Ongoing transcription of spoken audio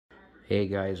Hey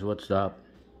guys, what's up?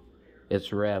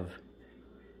 It's Rev.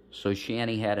 So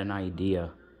Shani had an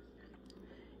idea.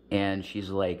 And she's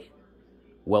like,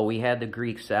 well, we had the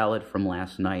Greek salad from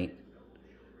last night.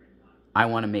 I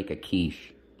want to make a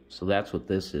quiche. So that's what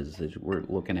this is. We're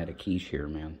looking at a quiche here,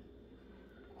 man.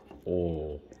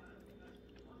 Oh.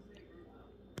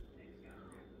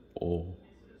 Oh.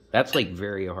 That's like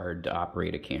very hard to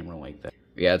operate a camera like that.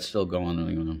 Yeah, it's still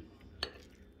going.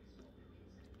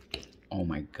 Oh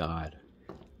my God.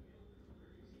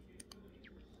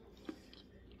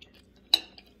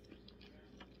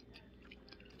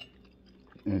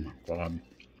 Oh my God.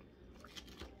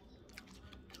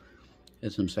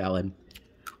 Get some salad.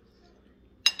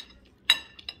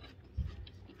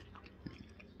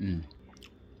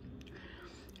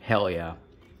 Hell yeah.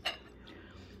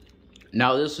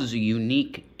 Now this is a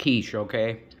unique quiche,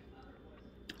 okay?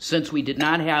 Since we did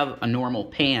not have a normal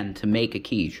pan to make a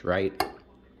quiche, right?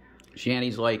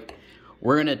 Shani's like,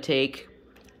 we're gonna take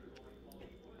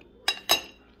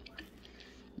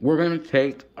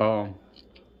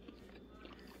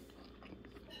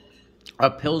a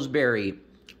Pillsbury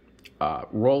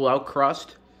roll-out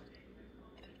crust.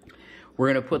 We're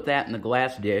gonna put that in the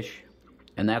glass dish,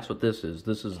 and that's what this is.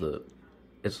 This is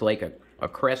it's like a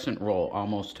crescent roll,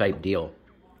 almost type deal.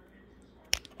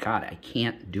 God, I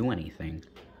can't do anything.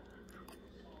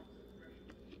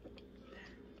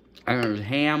 And there's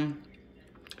ham,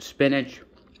 spinach,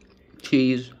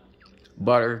 cheese,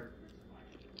 butter,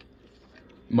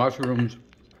 mushrooms.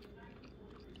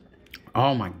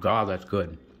 Oh my God, that's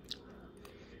good.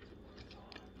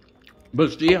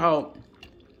 But see how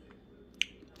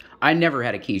I never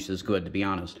had a quiche this good, to be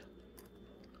honest.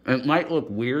 It might look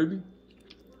weird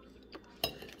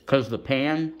because the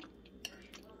pan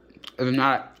is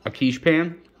not a quiche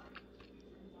pan.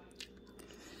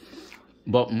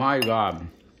 But my God.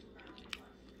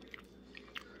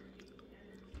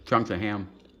 Chunks of ham.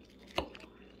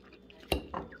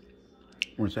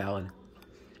 Or salad.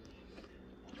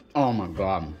 Oh my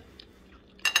God.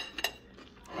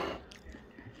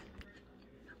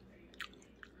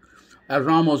 That's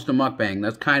almost a mukbang.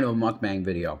 That's kind of a mukbang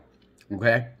video.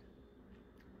 Okay?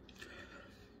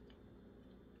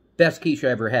 Best quiche I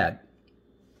ever had.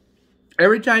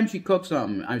 Every time she cooks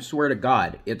something, I swear to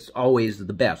God, it's always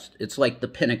the best. It's like the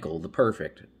pinnacle, the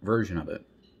perfect version of it.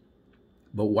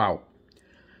 But wow.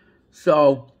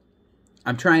 So,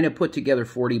 I'm trying to put together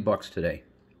 40 bucks today.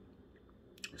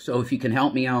 So if you can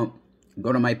help me out,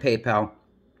 go to my PayPal.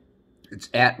 It's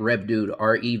at RevDude,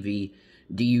 RevDude.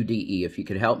 If you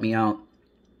could help me out,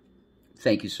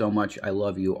 thank you so much. I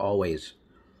love you always.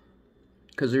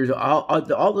 Because there's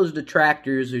all those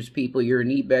detractors. There's people, you're an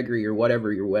e-beggar, you're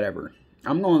whatever.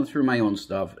 I'm going through my own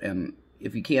stuff, and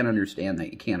if you can't understand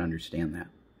that, you can't understand that.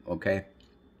 Okay?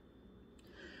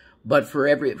 But for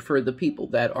the people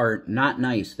that are not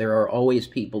nice, there are always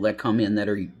people that come in that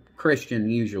are Christian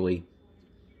usually.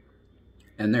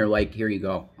 And they're like, here you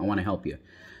go. I want to help you.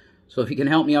 So if you can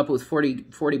help me up with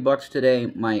 40 bucks today,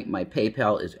 my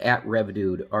PayPal is at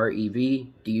RevDude,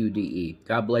 RevDude.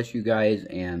 God bless you guys,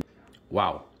 and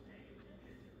wow.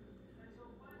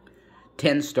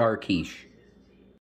 10-star quiche.